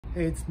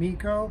Hey, it's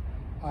Miko.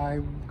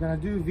 I'm gonna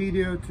do a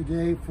video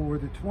today for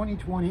the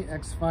 2020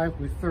 X5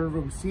 with third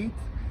row seat,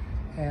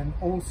 and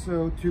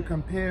also to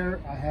compare,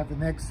 I have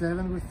an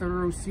X7 with third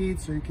row seat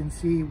so you can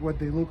see what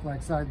they look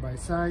like side by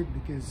side,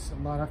 because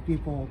a lot of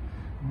people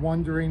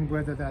wondering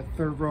whether that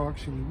third row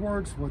actually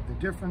works, what the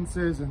difference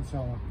is, and so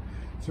on.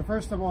 So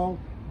first of all,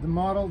 the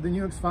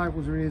new X5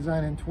 was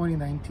redesigned in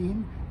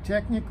 2019.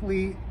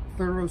 Technically,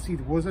 third row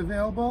seat was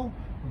available,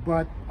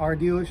 but our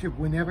dealership,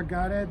 we never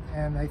got it,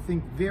 and I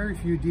think very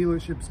few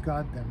dealerships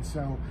got them.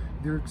 So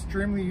they're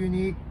extremely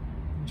unique.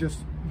 Just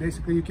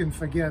basically you can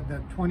forget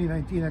that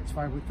 2019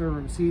 X5 with third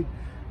row seat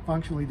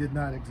functionally did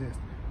not exist.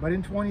 But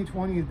in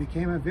 2020 it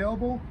became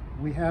available.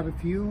 We have a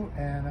few,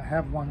 and I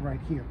have one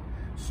right here.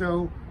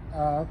 So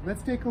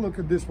let's take a look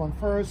at this one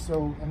first,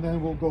 and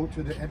then we'll go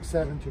to the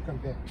X7 to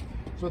compare.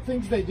 So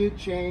things they did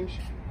change.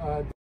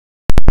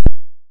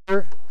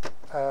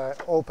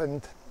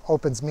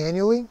 Opens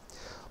manually.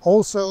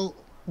 Also,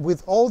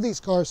 with all these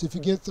cars, if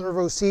you get third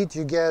row seat,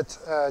 you get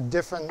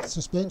different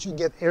suspension, you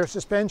get air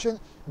suspension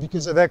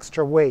because of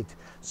extra weight.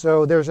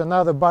 So there's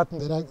another button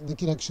that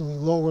can actually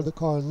lower the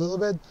car a little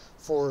bit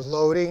for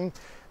loading,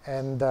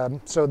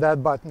 and so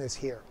that button is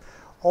here.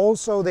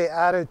 Also, they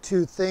added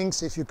two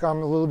things. If you come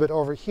a little bit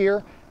over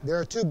here, there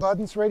are two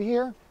buttons right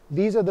here.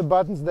 These are the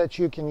buttons that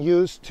you can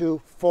use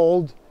to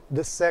fold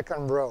the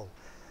second row.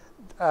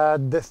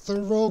 The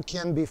third row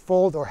can be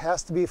folded, or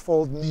has to be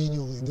folded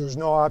manually. There's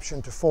no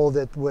option to fold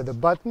it with a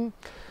button,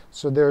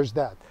 so there's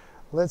that.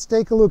 Let's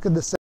take a look at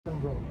the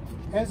second row.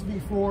 As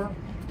before,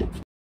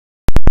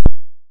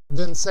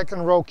 then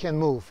second row can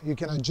move. You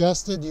can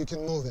adjust it, you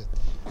can move it.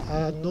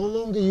 No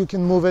longer you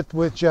can move it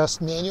with just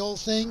manual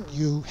thing.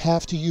 You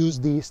have to use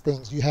these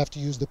things. You have to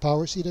use the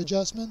power seat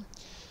adjustment.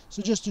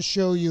 So just to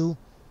show you,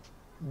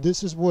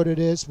 this is what it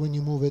is when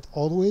you move it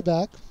all the way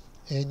back.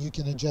 And you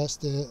can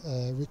adjust the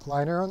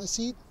recliner on the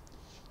seat.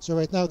 So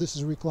right now this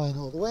is reclined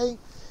all the way.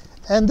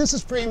 And this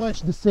is pretty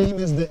much the same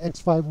as the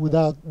X5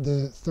 without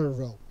the third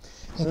row.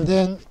 And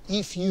then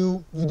if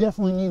you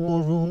definitely need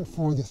more room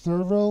for the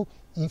third row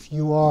if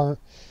you are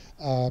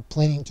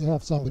planning to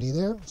have somebody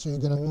there. So you're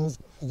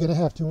gonna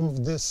have to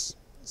move this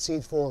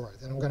seat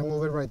forward. And I'm gonna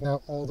move it right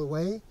now all the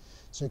way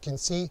so you can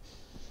see.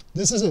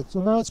 This is it.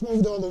 So now it's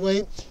moved all the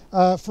way.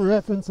 For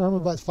reference, I'm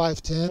about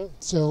 5'10",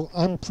 so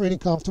I'm pretty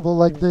comfortable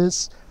like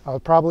this. I'll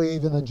probably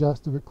even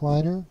adjust the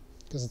recliner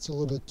because it's a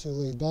little bit too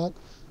laid back.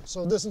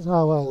 So this is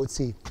how I would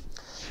see.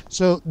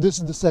 So this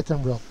is the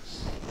second row.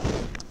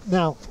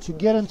 Now, to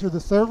get into the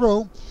third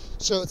row,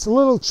 so it's a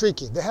little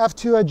tricky. They have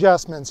two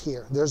adjustments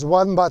here. There's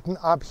one button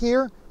up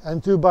here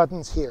and two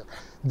buttons here.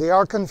 They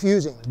are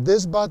confusing.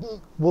 This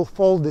button will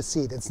fold the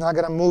seat. It's not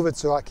going to move it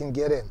so I can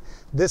get in.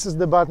 This is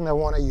the button I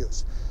want to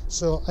use.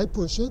 So I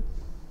push it.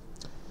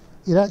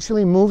 It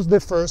actually moves the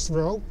first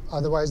row,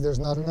 otherwise there's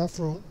not enough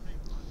room.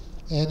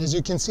 And as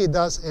you can see, it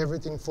does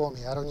everything for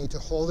me. I don't need to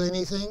hold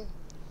anything.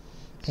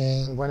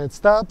 And when it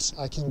stops,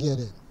 I can get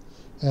in.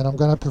 And I'm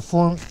going to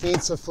perform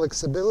feats of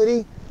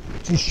flexibility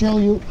to show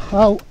you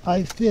how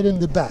I fit in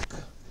the back.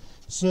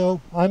 So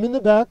I'm in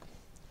the back.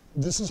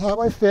 This is how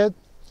I fit.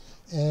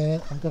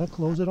 And I'm going to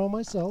close it on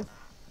myself.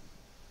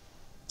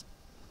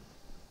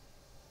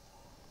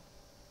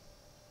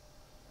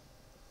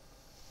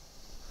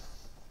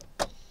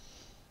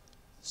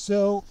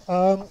 So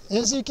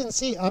as you can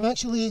see, I'm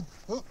actually,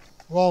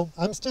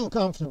 I'm still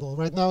comfortable.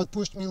 Right now it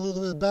pushed me a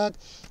little bit back,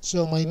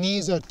 so my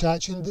knees are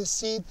touching this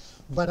seat,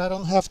 but I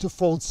don't have to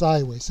fold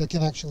sideways. I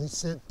can actually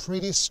sit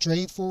pretty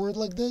straight forward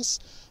like this.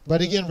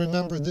 But again,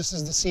 remember, this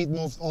is the seat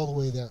moved all the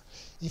way there.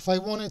 If I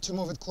wanted to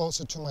move it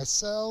closer to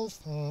myself,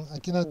 I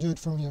cannot do it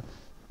from here.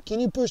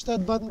 Can you push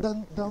that button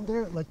down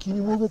there? Like, can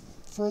you move it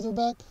further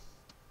back?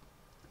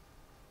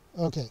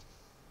 Okay.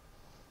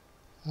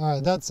 All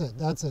right, that's it.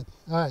 All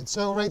right,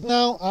 so right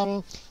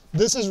now,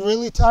 this is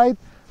really tight,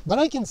 but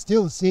I can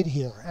still sit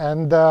here.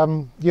 And,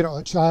 you know,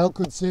 a child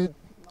could sit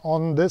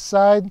on this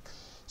side.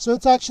 So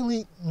it's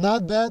actually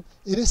not bad.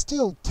 It is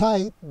still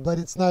tight, but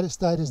it's not as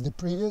tight as the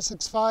previous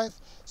X5.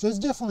 So it's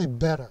definitely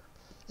better.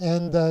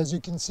 And as you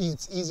can see,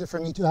 it's easier for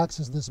me to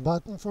access this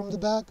button from the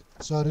back.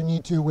 So I don't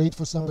need to wait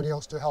for somebody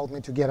else to help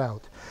me to get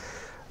out.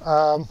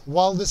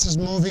 While this is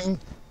moving,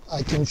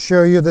 I can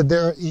show you that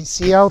there are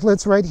AC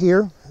outlets right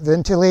here,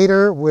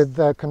 ventilator with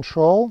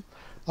control.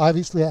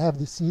 Obviously, I have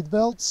the seat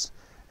belts,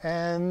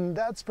 and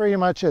that's pretty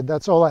much it.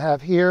 That's all I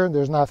have here.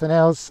 There's nothing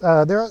else.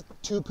 There are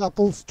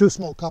two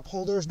small cup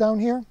holders down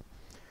here.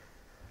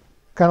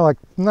 Kind of like,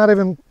 not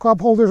even cup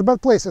holders,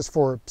 but places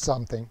for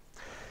something.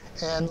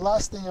 And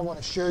last thing I want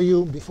to show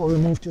you before we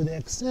move to the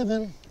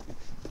X7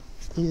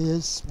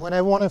 is when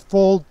I want to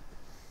fold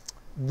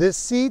this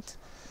seat,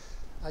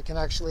 I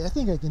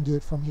think I can do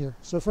it from here.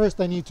 So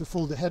first I need to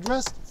fold the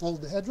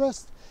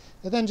headrest,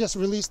 and then just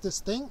release this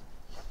thing.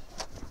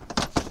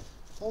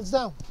 Folds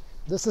down.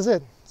 This is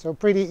it. So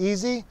pretty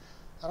easy.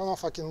 I don't know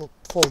if I can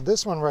fold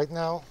this one right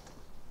now.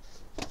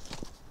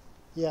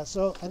 Yeah,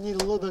 so I need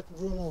a little bit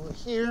room over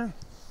here.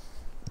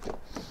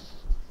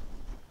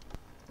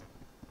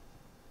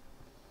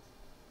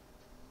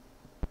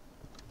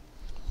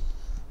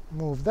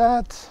 Move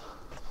that.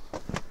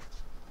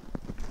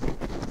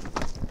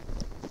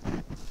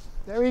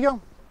 There we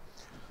go.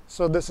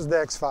 So this is the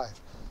X5.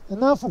 And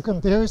now for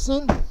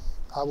comparison,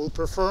 I will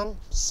perform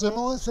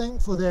similar thing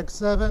for the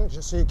X7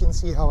 just so you can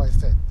see how I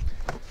fit.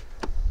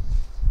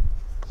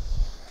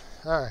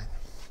 All right.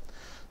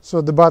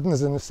 So the button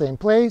is in the same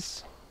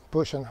place.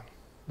 Push and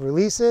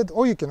release it,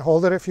 or you can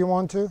hold it if you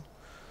want to.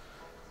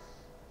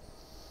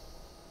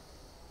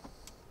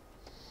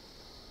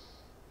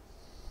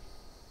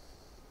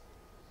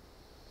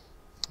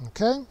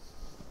 Okay.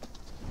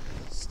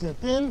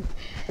 Step in.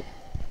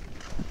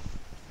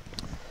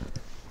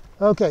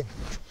 Okay,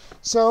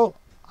 so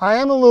I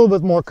am a little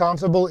bit more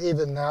comfortable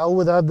even now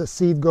without the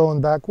seat going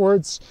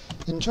backwards.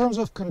 In terms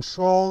of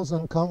controls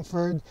and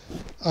comfort,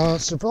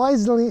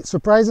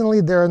 surprisingly,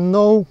 there are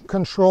no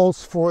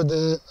controls for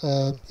the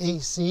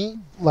AC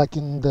like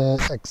in the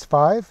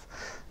X5.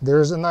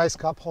 There's a nice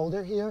cup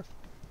holder here.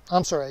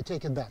 I'm sorry, I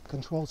take it back.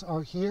 Controls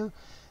are here,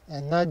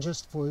 and not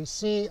just for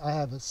AC. I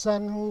have a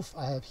sunroof,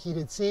 I have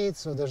heated seats,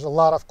 so there's a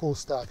lot of cool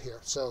stuff here.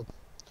 So,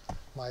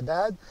 my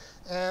bad.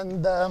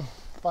 And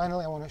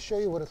finally, I want to show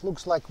you what it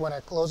looks like when I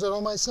close it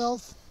on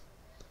myself.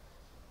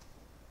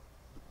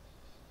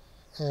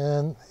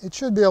 And it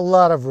should be a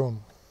lot of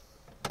room.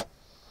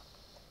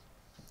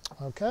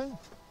 Okay.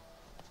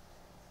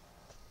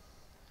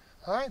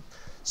 All right.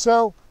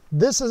 So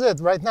this is it.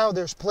 Right now,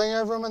 there's plenty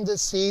of room in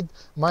this seat.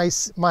 My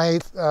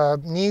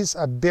knees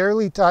are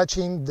barely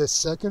touching the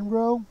second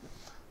row.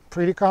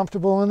 Pretty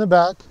comfortable in the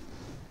back.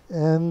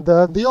 And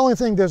the only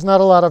thing, there's not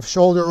a lot of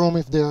shoulder room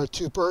if there are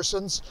two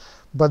persons.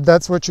 But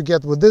that's what you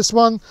get with this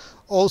one.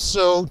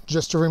 Also,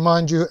 just to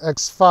remind you,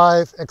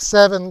 X5,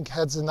 X7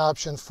 has an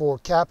option for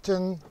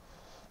captain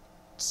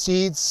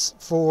seats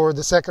for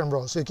the second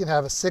row. So you can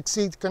have a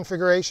 6-seat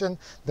configuration.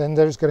 Then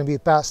there's going to be a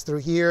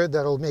pass-through here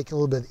that'll make it a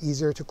little bit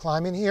easier to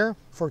climb in here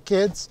for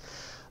kids.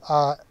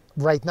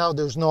 Right now,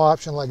 there's no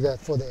option like that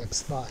for the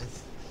X5.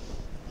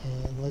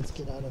 And let's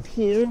get out of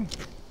here.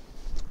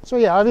 So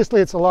yeah,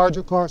 obviously it's a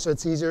larger car, so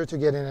it's easier to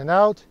get in and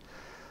out.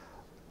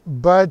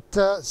 But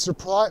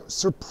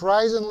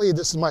surprisingly,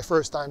 this is my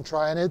first time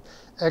trying it.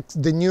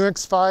 The new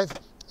X5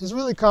 is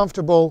really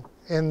comfortable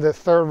in the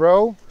third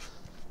row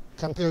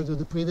compared to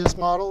the previous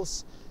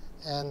models.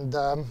 And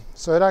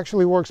so it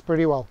actually works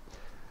pretty well.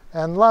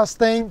 And last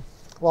thing,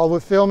 while we're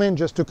filming,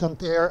 just to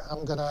compare,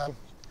 I'm gonna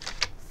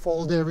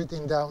fold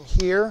everything down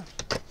here.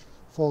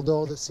 Fold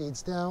all the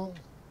seats down.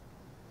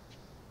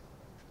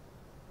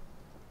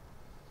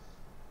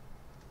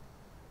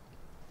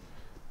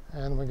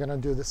 And we're going to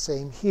do the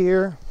same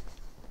here.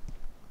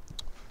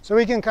 So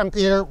we can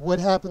compare what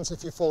happens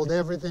if you fold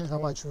everything, how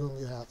much room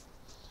you have.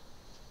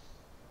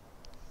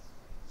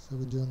 So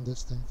we're doing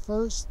this thing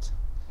first.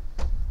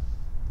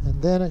 And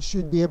then I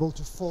should be able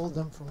to fold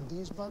them from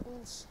these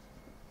buttons.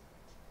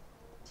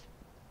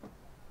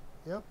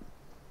 Yep.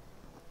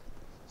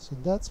 So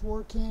that's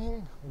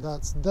working.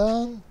 That's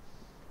done.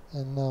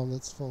 And now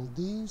let's fold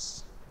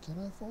these. Can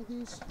I fold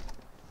these?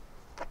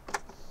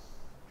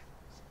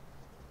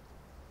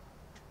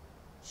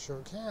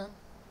 Sure can.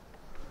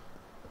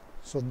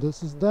 So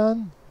this is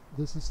done.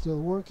 This is still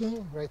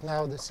working. Right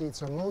now the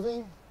seats are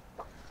moving.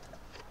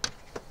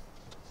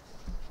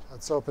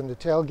 Let's open the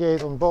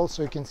tailgate on both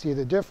so you can see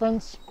the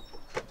difference.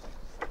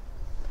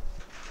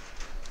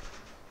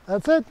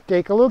 That's it.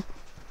 Take a look.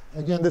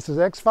 Again, this is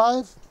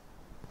X5.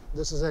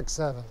 This is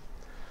X7.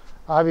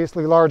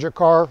 Obviously larger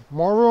car,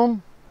 more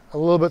room. A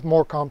little bit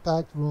more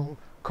compact room.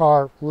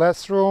 Car,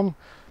 less room.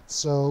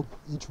 So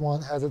each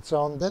one has its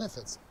own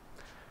benefits.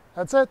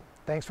 That's it.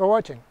 Thanks for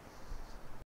watching.